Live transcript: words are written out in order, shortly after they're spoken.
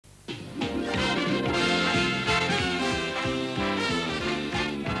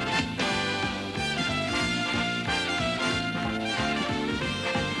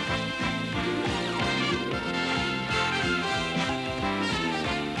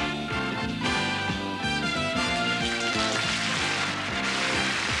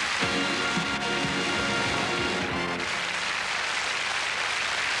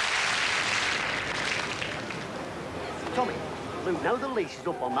Now the lease is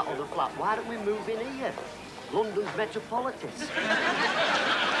up on that other flat, why don't we move in here? London's Metropolitis.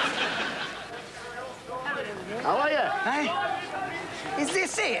 How are you? Hey? Is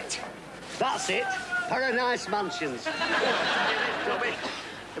this it? That's it. Paradise Mansions.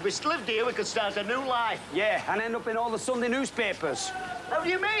 If we still lived here, we could start a new life. Yeah, and end up in all the Sunday newspapers. How do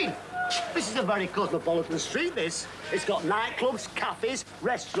you mean? This is a very cosmopolitan street, this. It's got nightclubs, cafes,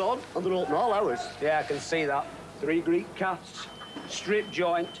 restaurants, and they're open all hours. Yeah, I can see that. 3 Greek cats, strip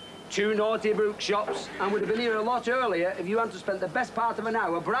joint, 2 naughty bookshops, and we'd have been here a lot earlier if you hadn't spent the best part of an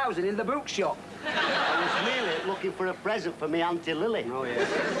hour browsing in the bookshop. I was really looking for a present for me Auntie Lily. Oh, yeah.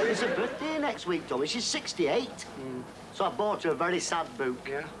 It's her birthday next week, Tommy. She's 68. So I bought her a very sad book.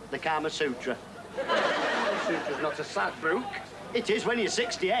 Yeah? The Kama Sutra. Sutra's not a sad book. It is when you're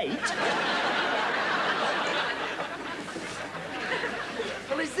 68.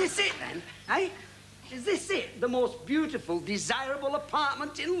 Well, is this it, then? Eh? Is this it? The most beautiful, desirable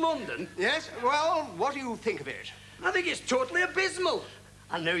apartment in London? Yes? Well, what do you think of it? I think it's totally abysmal.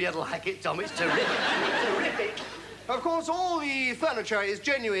 I knew you'd like it, Tom. It's terrific. Terrific. Of course, all the furniture is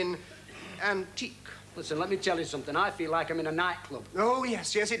genuine antique. Listen, let me tell you something. I feel like I'm in a nightclub. Oh,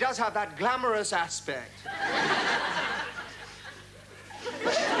 yes, yes, it does have that glamorous aspect.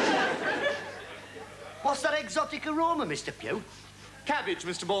 What's that exotic aroma, Mr. Pugh? Cabbage,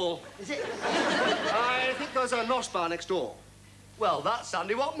 Mr. Ball. Is it? I think there's a nosh bar next door. Well, that's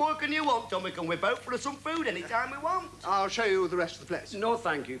handy. What more can you want, Tom? We can whip out for some food any time we want. I'll show you the rest of the place. No,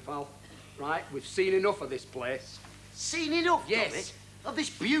 thank you, pal. Right, we've seen enough of this place. Seen enough, Yes. Tommy? Of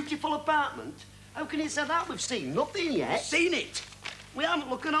this beautiful apartment? How can you say that? We've seen nothing yet. Seen it? We haven't.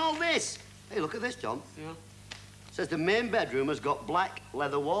 Look at all this. Hey, look at this, Tom. Yeah. It says the main bedroom has got black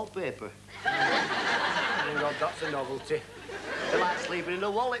leather wallpaper. Oh, God, that's a novelty. It's like sleeping in a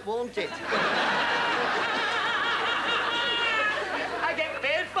wallet, won't it? I get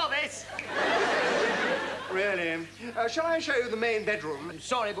paid for this. Really? Shall I show you the main bedroom? I'm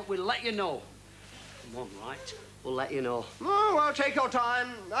sorry, but we'll let you know. Come on, right? We'll let you know. Oh, well, take your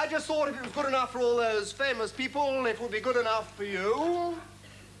time. I just thought if it was good enough for all those famous people, it would be good enough for you.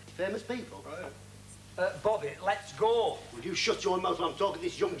 Famous people? Bobby, let's go. Would you shut your mouth when I'm talking to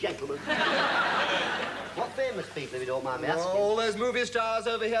this young gentleman? What famous people, if you don't mind me asking? All those movie stars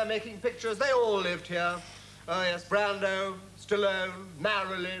over here making pictures, they all lived here. Oh, yes, Brando, Stallone,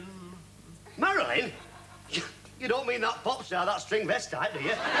 Marilyn. Marilyn? You don't mean that pop star, that string vest type, do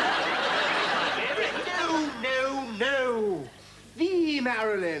you? No. The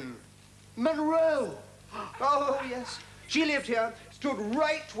Marilyn Monroe. Oh, yes. She lived here, stood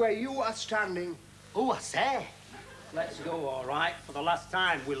right where you are standing. Oh, I say. Let's go, all right? For the last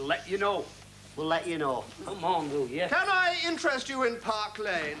time, we'll let you know. We'll let you know. Come on, will you? Can I interest you in Park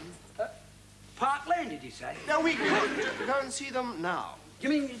Lane? Park Lane, did you say? No, we could go and see them now. You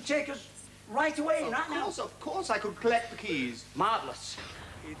mean you take us right away, right now? Of course, I could collect the keys. Marvellous.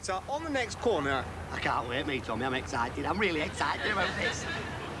 It's on the next corner. I can't wait, me, Tommy. I'm excited. I'm really excited about this.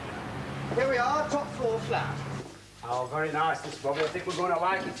 Here we are, top floor flat. Oh, very nice, this, Bobby. I think we're going to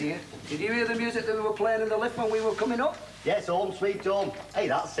like it here. Did you hear the music that we were playing in the lift when we were coming up? Yes, home sweet home. Hey,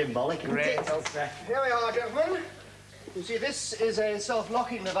 that's symbolic, isn't Great, it? okay. Here we are, gentlemen. You see, this is a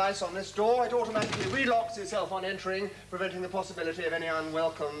self-locking device on this door. It automatically relocks itself on entering, preventing the possibility of any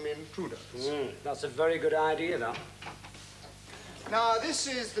unwelcome intruders. That's a very good idea, that. Now, this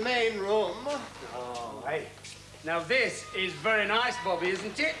is the main room. Oh, hey. Now, this is very nice, Bobby,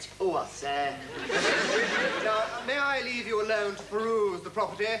 isn't it? Oh, I say. Now, may I leave you alone to peruse the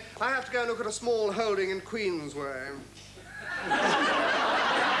property? I have to go and look at a small holding in Queensway.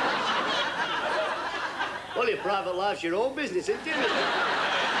 Well, your private life's your own business, isn't it?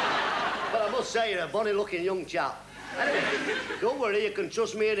 But I must say, you're a bonny-looking young chap. Anyway, don't worry, you can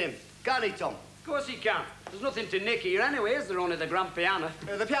trust me and him. Can't he, Tom? Of course he can. There's nothing to nick here anyway, is there? Only the grand piano.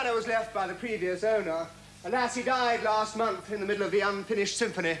 The piano was left by the previous owner. Alas, he died last month in the middle of the unfinished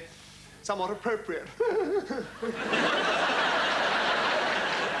symphony. Somewhat appropriate.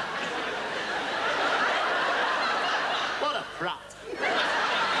 What a prat.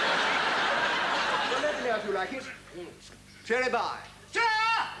 Well, let me know if you like it. Cherry bye.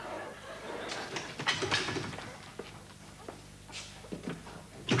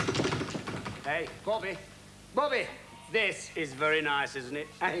 Hey, Bobby. Bobby, this is very nice, isn't it?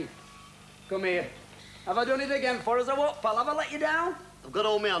 Hey, come here. Have I done it again for us or what, pal? Have I let you down? I've got to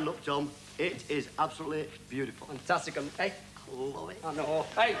hold my hand up, Tom. It is absolutely beautiful. Fantastic. Hey, I love it. I know.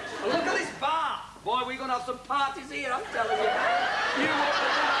 Hey, look at this bar. Boy, we're going to have some parties here, I'm telling you. You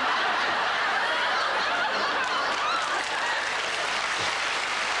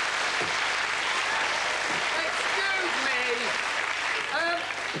Excuse me.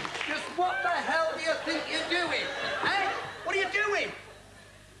 Just what the hell do you think you're doing? Eh? What are you doing?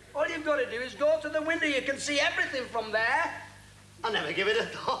 All you've got to do is go to the window. You can see everything from there. I never give it a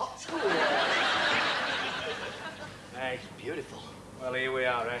thought. Hey. It's beautiful. Well, here we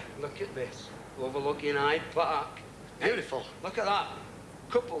are, eh? Look at this. Overlooking Hyde Park. Beautiful. Look at that.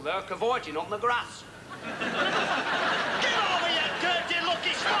 Couple there cavorting on the grass. Get over, you dirty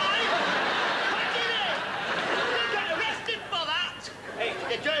lucky swine! What did it? You got arrested for that! Hey.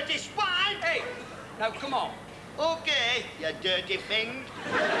 You dirty swine! Hey, now come on. Okay, you dirty thing.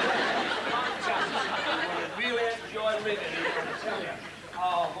 I really enjoy living here, I tell you.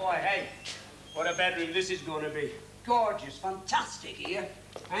 Oh, boy, hey. What a bedroom this is going to be. Gorgeous, fantastic here.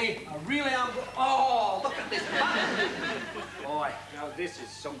 Hey, I really am... Oh, look at this bathroom. Boy, now this is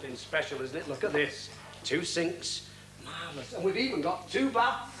something special, isn't it? Look at this. 2 sinks. Marvellous. And we've even got 2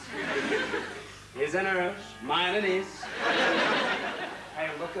 baths. His and hers, mine and his. Hey,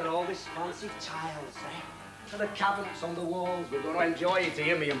 look at all this fancy tiles, eh? Look at the cabinets on the walls. We're going to enjoy it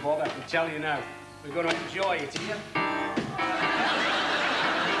here, me and Bob, I can tell you now. We're going to enjoy it here.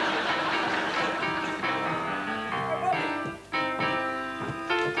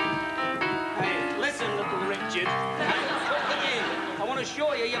 Richard, come in. I want to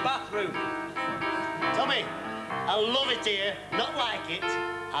show you your bathroom. Tommy, I love it here. Not like it.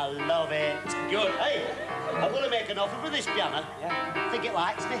 I love it. Good. Hey, I'm going to make an offer for this piano. Yeah. Think it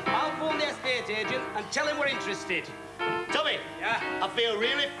likes me. I'll phone the estate agent and tell him we're interested. Tommy. Yeah? I feel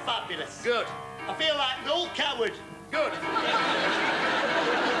really fabulous. Good. I feel like an old coward. Good.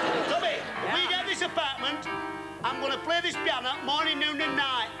 Tommy, if we get this apartment, I'm going to play this piano morning, noon and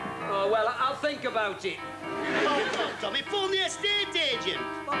night. Oh, well, I'll think about it. Oh, Tommy, phone the estate agent.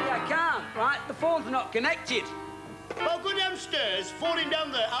 Bobby, I can't, right? The phone's not connected. Well, go downstairs, phone him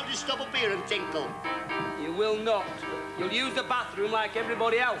down there. I'll just stop up here and tinkle. You will not. You'll use the bathroom like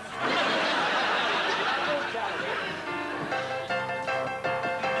everybody else.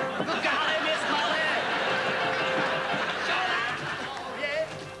 Look at him, Miss Molly. Shut up. Yeah.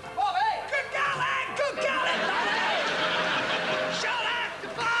 Bobby, good golly, Molly. Shut up.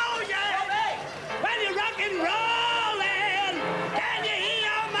 Oh, yeah. Bobby, when you're rock and rolling, can you hear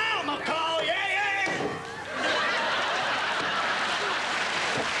your mama call? Yeah, yeah.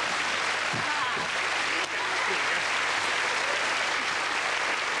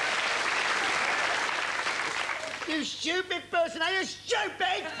 You stupid person, are you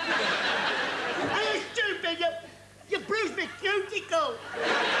stupid? Are you stupid? You bruised me cuticle. You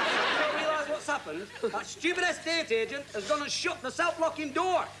don't realise what's happened? That stupid estate agent has gone and shut the self-locking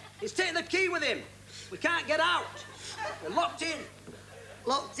door. He's taken the key with him. We can't get out. We're locked in.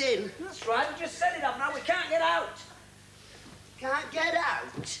 Locked in? That's right, I just said it, haven't I? We can't get out. Can't get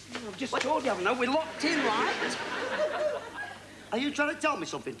out? I've just told you, haven't I? We're locked in, right? Are you trying to tell me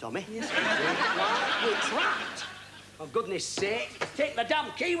something, Tommy? Yes, we're trapped. For goodness sake, he's taken the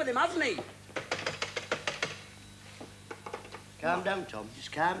damn key with him, hasn't he? Calm down, Tom.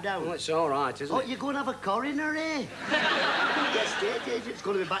 Just calm down. Well, it's all right, isn't Oh, it? you're going to have a coroner, eh? The estate agent's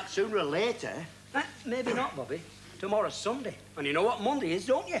going to be back sooner or later. Maybe not, Bobby. Tomorrow's Sunday. And you know what Monday is,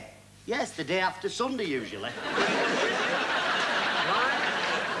 don't you? Yes, the day after Sunday, usually. Right?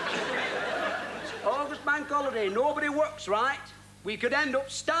 It's August bank holiday. Nobody works, right? We could end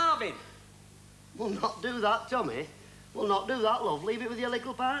up starving. We'll not do that, Tommy. We'll not do that, love. Leave it with your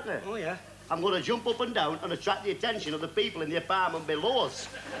little partner. Oh, yeah? I'm going to jump up and down and attract the attention of the people in the apartment below us.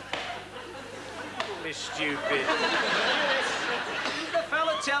 Don't be stupid. Didn't the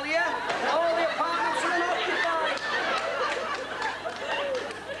fella tell you? All the apartments are unoccupied.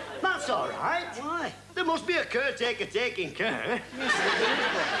 That's all right. Why? There must be a caretaker taking care. Yes, there is,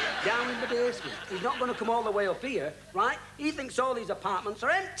 Bobby. Down in the basement. He's not going to come all the way up here, right? He thinks all these apartments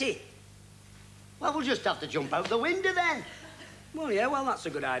are empty. Well, we'll just have to jump out the window then. Well, yeah, well, that's a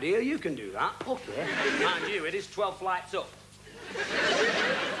good idea. You can do that. Okay. Mind you, it is 12 flights up.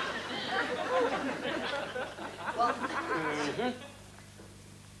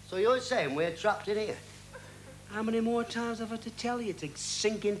 So you're saying we're trapped in here? How many more times have I to tell you to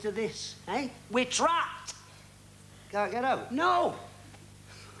sink into this, eh? We're trapped. Can't get out? No.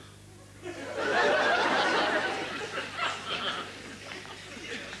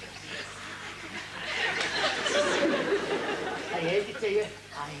 I hate it here.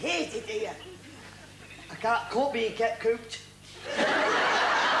 I hate it here. I can't cope being kept cooped.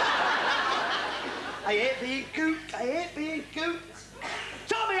 I hate being cooped. I hate being cooped.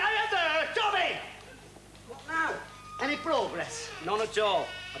 Tommy, are you there? Tommy! What now? Any progress? None at all.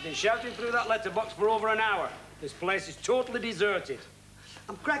 I've been shouting through that letterbox for over an hour. This place is totally deserted.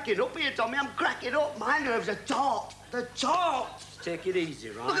 I'm cracking up here, Tommy. I'm cracking up. My nerves are taut. They're taut. take it easy,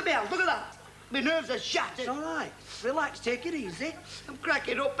 right? Look at me, Al, look at that. My nerves are shattered. It's all right. Relax, take it easy. I'm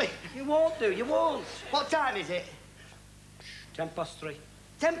cracking up. You won't do, you won't. What time is it? 3:10.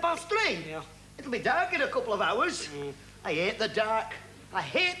 3:10? Yeah. It'll be dark in a couple of hours. I hate the dark. I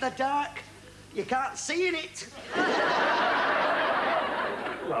hate the dark. You can't see in it.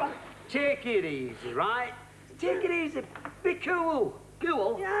 Look, take it easy, right? Take it easy. Be cool.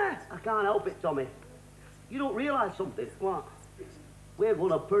 Cool? Yeah. I can't help it, Tommy. You don't realise something. What? We're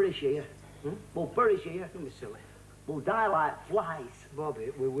going to perish here. We'll perish here. Don't be silly. We'll die like flies.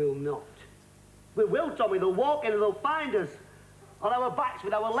 Bobby, we will not. We will, Tommy. They'll walk in and they'll find us on our backs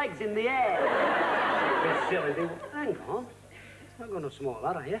with our legs in the air. Don't be silly. Hang on. You're not going to smoke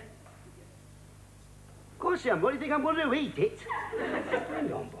that, are you? Of course I am. What do you think I'm going to do? Eat it?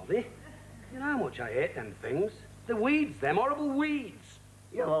 Hang on, Bobby. You know how much I hate them things. The weeds, them horrible weeds.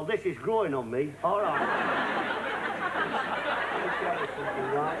 Yeah, well, this is growing on me. All right. Let me tell you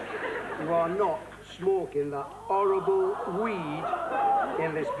something, right? You are not smoking that horrible weed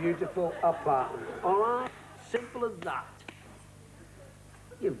in this beautiful apartment. All right? Simple as that.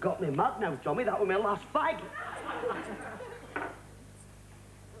 You've got me mad now, Tommy. That was my last fag.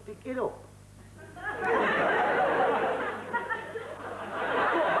 Pick it up.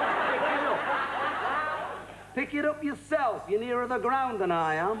 Pick it up yourself. You're nearer the ground than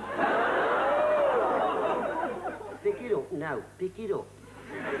I am. Pick it up now. Pick it up.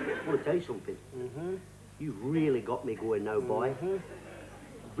 I want to tell you something. You've really got me going now, boy.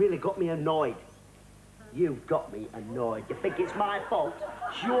 Really got me annoyed. You've got me annoyed. You think it's my fault?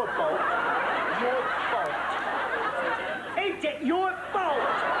 It's your fault. Your fault. Ain't it your fault?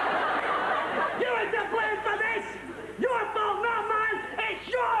 You ain't to blame for this! Your fault, not mine! It's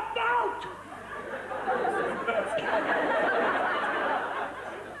your fault!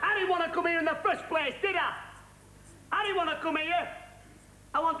 I didn't want to come here in the first place, did I? I didn't want to come here.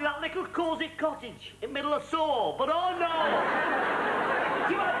 I wanted that little cosy cottage in the middle of Seoul, but oh no!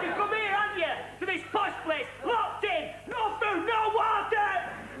 You had to come here, hadn't you? To this posh place, locked in, no food, no water!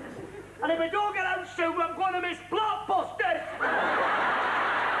 And if I don't get out soon, I'm going to miss blockbusters! I'm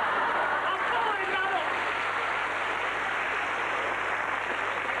following that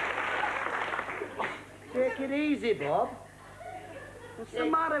up! Take it easy, Bob. What's the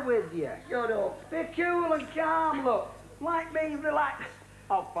matter with you? Shut up. Be cool and calm, look. Like me, relax.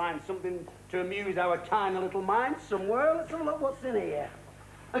 I'll find something to amuse our tiny little minds somewhere. Let's have a look what's in here.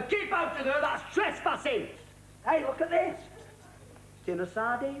 And keep out of there, that's trespassing! Hey, look at this. Tin of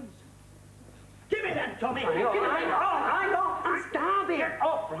sardines. Give me them, Tommy! Hang on, Give me hang them. on, hang on. I'm starving. Get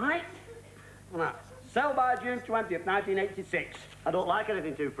off, right? Right. Sell by June 20th, 1986. I don't like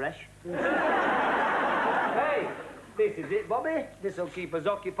anything too fresh. Hey, this is it, Bobby. This'll keep us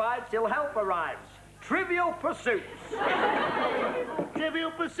occupied till help arrives. Trivial Pursuits.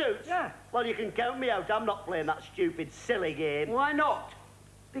 Trivial Pursuits? Yeah. Well, you can count me out. I'm not playing that stupid, silly game. Why not?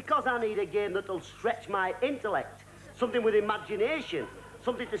 Because I need a game that'll stretch my intellect. Something with imagination.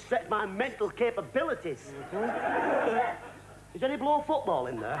 Something to stretch my mental capabilities. Is there any blow football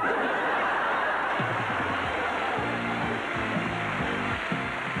in there?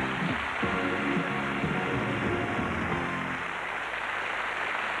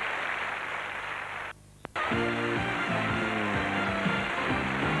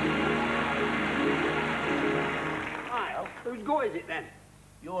 Whose go is it then?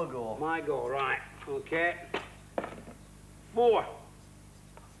 Your go. My go, right. Okay. 4.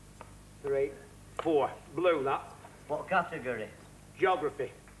 3, 4. Blue, that. What category?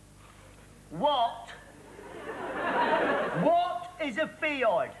 Geography. What? What is a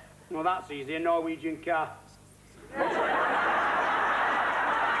fjord? No, that's easy. A Norwegian car. That's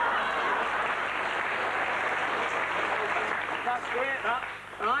great, that.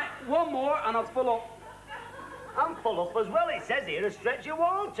 Right, one more and I'll fill up. I'm full up as well. It says here a stretch of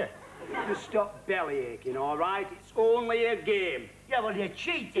water. Just stop belly aching, all right? It's only a game. Yeah, well, you're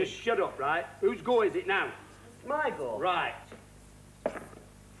cheating. Just shut up, right? Whose go is it now? It's my go. Right.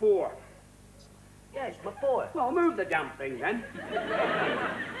 4. Yeah, it's my 4. Well, move the damn thing then.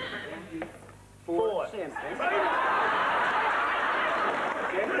 4. Same thing.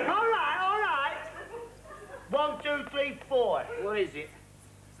 Okay. All right. 1, 2, 3, 4. What is it?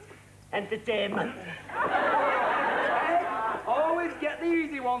 Entertainment. Always get the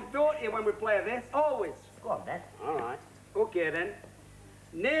easy ones, don't you, when we play this? Always. Go on, then. All right. Okay, then.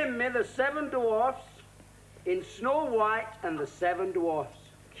 Name me the 7 dwarfs in Snow White and the 7 dwarfs.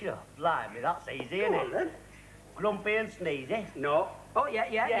 Sure, blimey, that's easy, isn't it? Then. Grumpy and sneezy. No. Oh, yeah.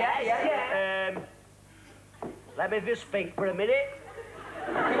 Let me just think for a minute.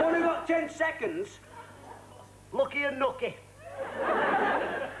 You've only got 10 seconds. Lucky and Nookie.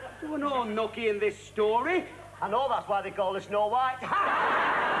 There were no Nucky in this story. I know that's why they call her Snow White.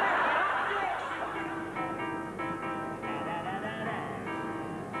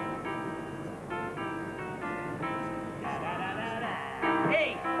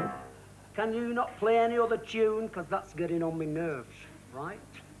 Hey! Can you not play any other tune? Because that's getting on my nerves, right?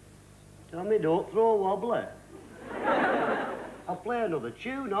 Tell me, don't throw a wobbler. I'll play another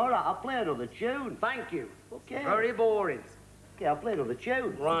tune, all right, I'll play another tune. Thank you. Okay. Very boring. Okay, I'll play another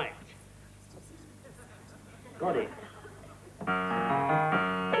tune. Right. Got it.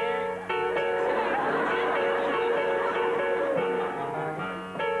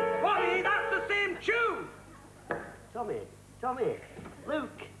 Bobby, that's the same tune! Tommy,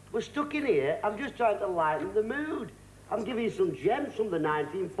 Luke, we're stuck in here. I'm just trying to lighten the mood. I'm giving you some gems from the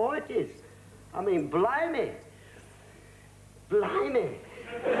 1940s. I mean, blimey. Blimey.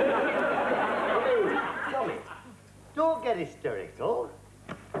 Tommy, don't get hysterical.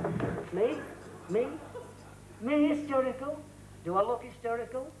 Me hysterical? Do I look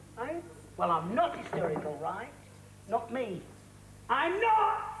hysterical, eh? Well, I'm not hysterical, right? Not me. I'm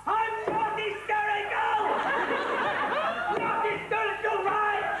not hysterical! Not hysterical,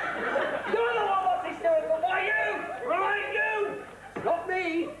 right? You're the one that's hysterical, boy, you! Right, you! Not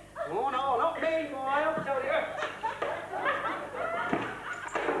me. Oh, no, not me, boy, I'll tell you.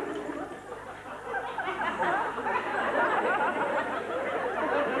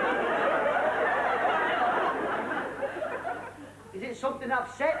 Is it something I've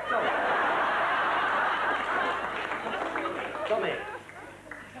said, Tommy?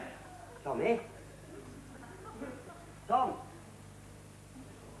 Tom?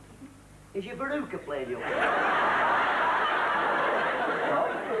 Is your baruka playing you?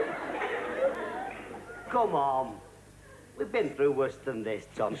 Come on. We've been through worse than this,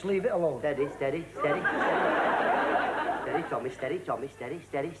 Tom. Just leave it alone. Steady. Steady, Tommy, steady,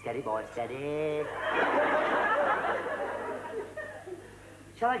 boy, steady.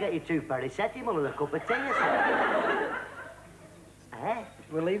 Shall I get you 2 paracetamol and a cup of tea or something? Eh?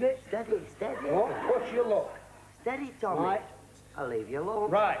 We'll leave it? Steady. What? What's your luck? Steady, Tommy. Right. I'll leave you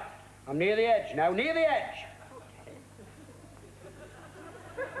alone. Right. I'm near the edge now, near the edge.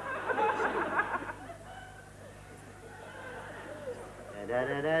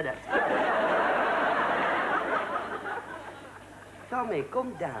 Da. Tommy,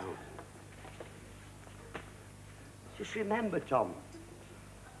 come down. Just remember, Tom.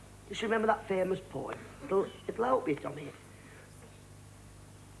 Just remember that famous poem. It'll help you, Tommy.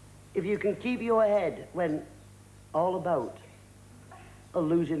 If you can keep your head when all about are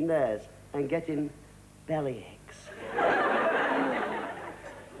losing theirs and getting belly aches,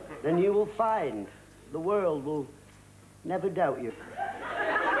 then you will find the world will never doubt you.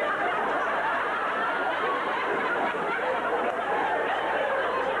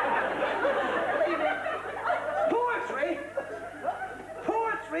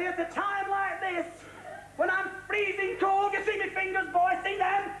 Poetry at a time like this, when I'm freezing cold, you see my fingers, boy, see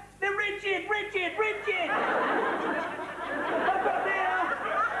them? They're rigid. Up there.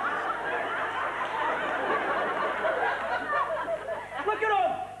 Look at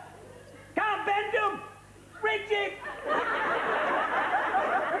them. Can't bend them. Rigid.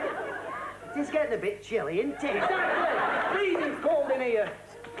 It's getting a bit chilly, isn't it? Exactly. Freezing cold in here.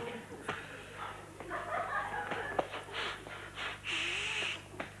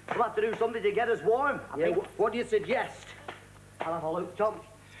 We'll have to do something to get us warm. I think. What do you suggest? I'll have a look, Tom.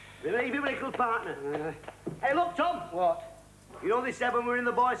 Remember your little partner. Hey, look, Tom. What? You know they said when we were in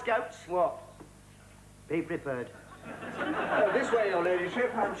the Boy Scouts? What? Be prepared. This way, your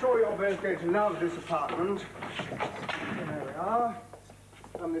ladyship. I'm sure you're both going to love this apartment. There we are.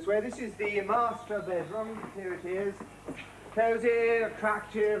 Come this way. This is the master bedroom. Here it is. Cozy,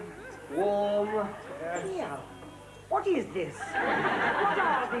 attractive, warm. Yeah. What is this? What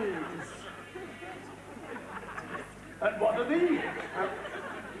are these? And what are these?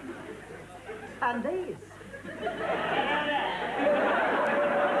 And these?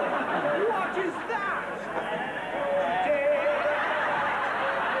 What is that?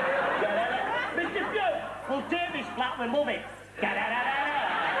 Mr. Duke, we'll take this flat, we love it.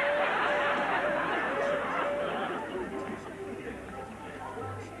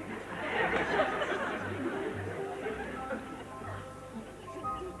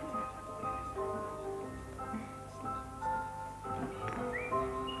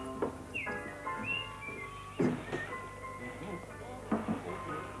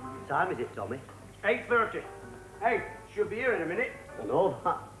 What time is it, Tommy? 8:30. Hey, she'll be here in a minute. I know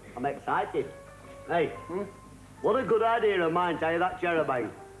that. I'm excited. Hey, what a good idea of mine, tell you that, Jeremy.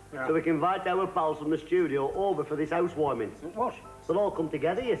 Yeah. So we can invite our pals from the studio over for this housewarming. What? They'll all come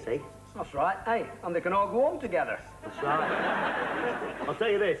together, you see. That's right. Hey, and they can all go home together. That's right. I'll tell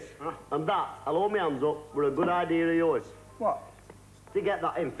you this, and that, I'll hold my hands up, were a good idea of yours. What? To get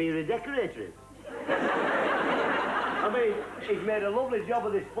that inferior decorator in. I mean, he's made a lovely job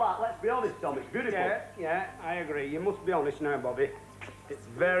of this flat, let's be honest, Tom, it's beautiful. Yeah, I agree. You must be honest now, Bobby. It's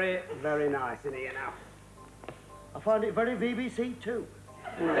very, very nice in here now. I find it very BBC too.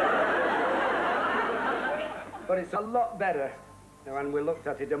 But it's a lot better than when we looked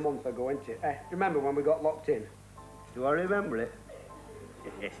at it a month ago, isn't it? Remember when we got locked in? Do I remember it?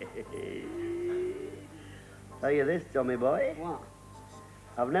 Tell you this, Tommy boy. What?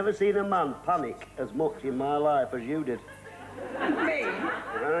 I've never seen a man panic as much in my life as you did. Me?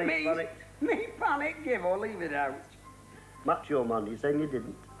 Right, Me? panicked. Me panic? Give or leave it out. Macho man, you saying you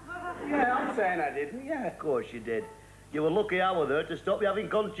didn't? Yeah, I'm saying I didn't, yeah. Of course you did. You were lucky I were there to stop you having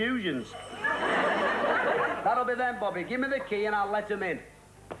contusions. That'll be them, Bobby. Give me the key and I'll let them in.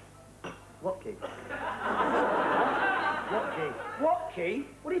 What key? What key? What key?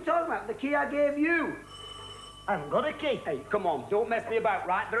 What are you talking about? The key I gave you. I haven't got a key. Hey, come on, don't mess me about,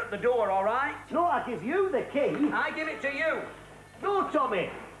 right? They're at the door, all right? No, I give you the key. I give it to you. No, Tommy.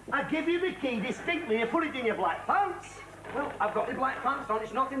 I give you the key distinctly and put it in your black pants. Well, I've got the black pants on.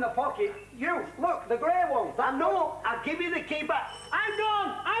 It's not in the pocket. You, look, the grey one. I know. I'll give you the key back. I'm gone.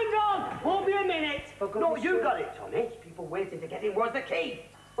 Won't be a minute. No, you got it, Tommy. People waiting to get in. Where's the key?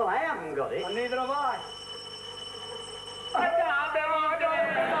 Well, I haven't got it. And neither have I.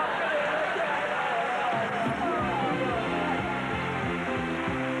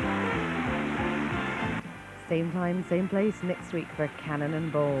 Same time, same place next week for Cannon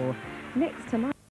and Ball. Next tonight.